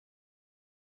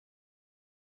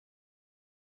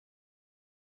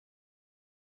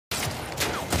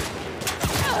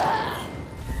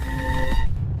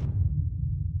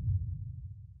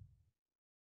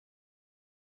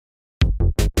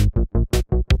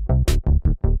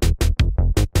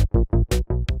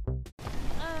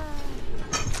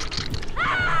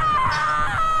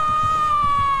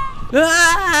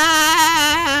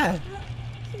Ah!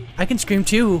 I can scream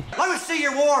too. Let me see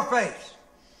your war face.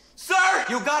 Sir,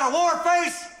 you got a war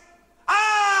face?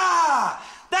 Ah!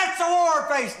 That's a war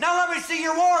face. Now let me see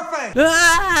your war face.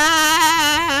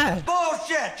 Ah!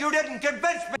 Bullshit. You didn't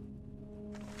convince me.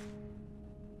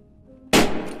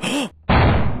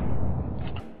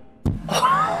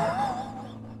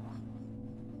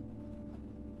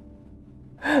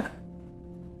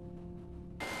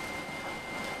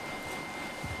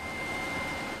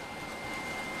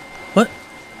 What?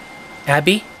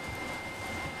 Abby?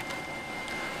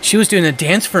 She was doing a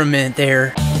dance for a minute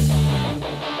there.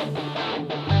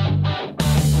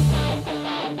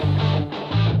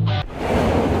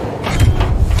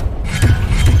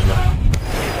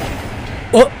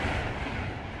 Oh!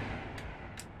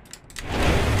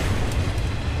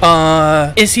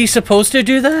 Is he supposed to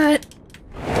do that?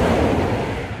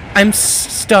 I'm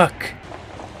stuck.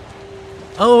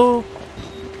 Oh.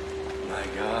 My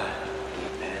God, he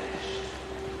vanished.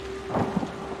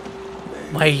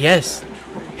 Why, yes.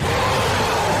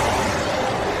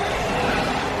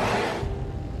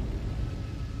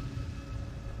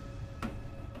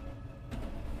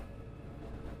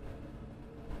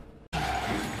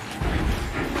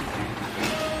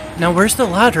 Now, where's the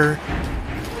ladder?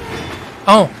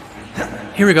 Oh,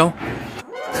 here we go.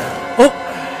 Oh!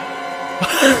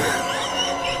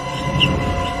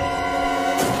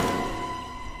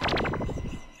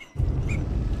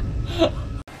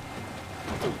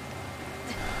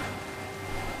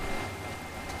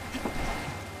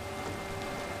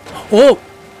 Whoa!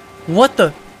 What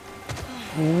the?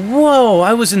 Whoa!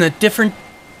 I was in a different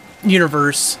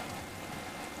universe.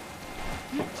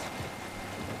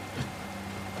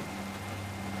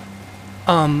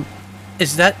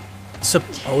 Is that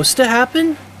supposed to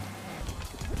happen?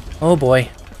 Oh boy.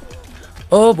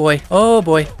 Oh boy. Oh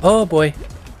boy. Oh boy.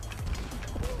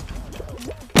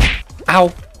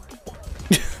 Ow.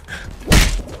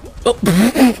 Oh.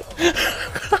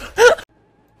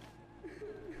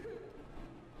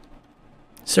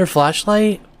 Is there a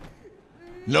flashlight?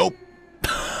 Nope.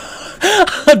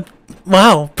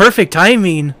 Wow, perfect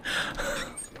timing.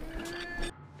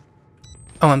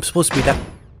 Oh, I'm supposed to be that.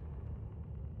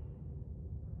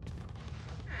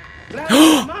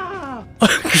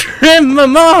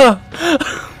 Grandmama!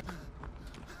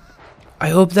 I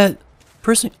hope that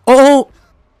person. Oh!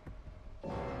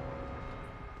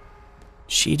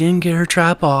 She didn't get her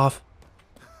trap off.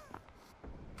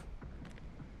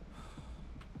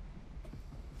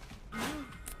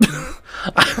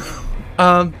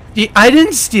 I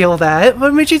didn't steal that.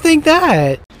 What made you think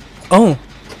that? Oh.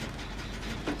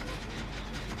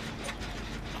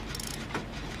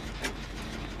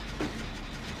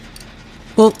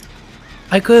 Well,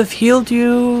 I could have healed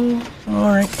you.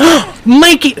 Alright.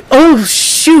 Mikey! Oh,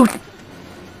 shoot!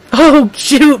 Oh,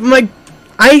 shoot!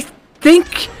 I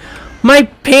think my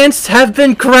pants have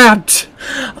been crapped!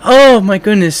 Oh, my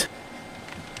goodness.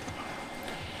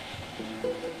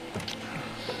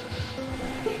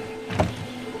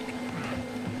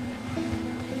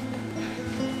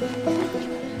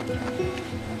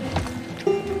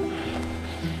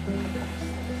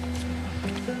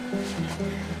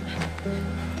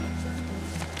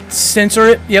 Censor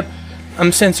it? Yep.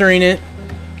 I'm censoring it.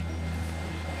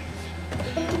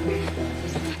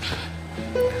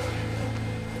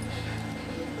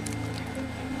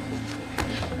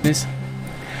 This.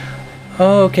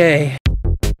 Okay.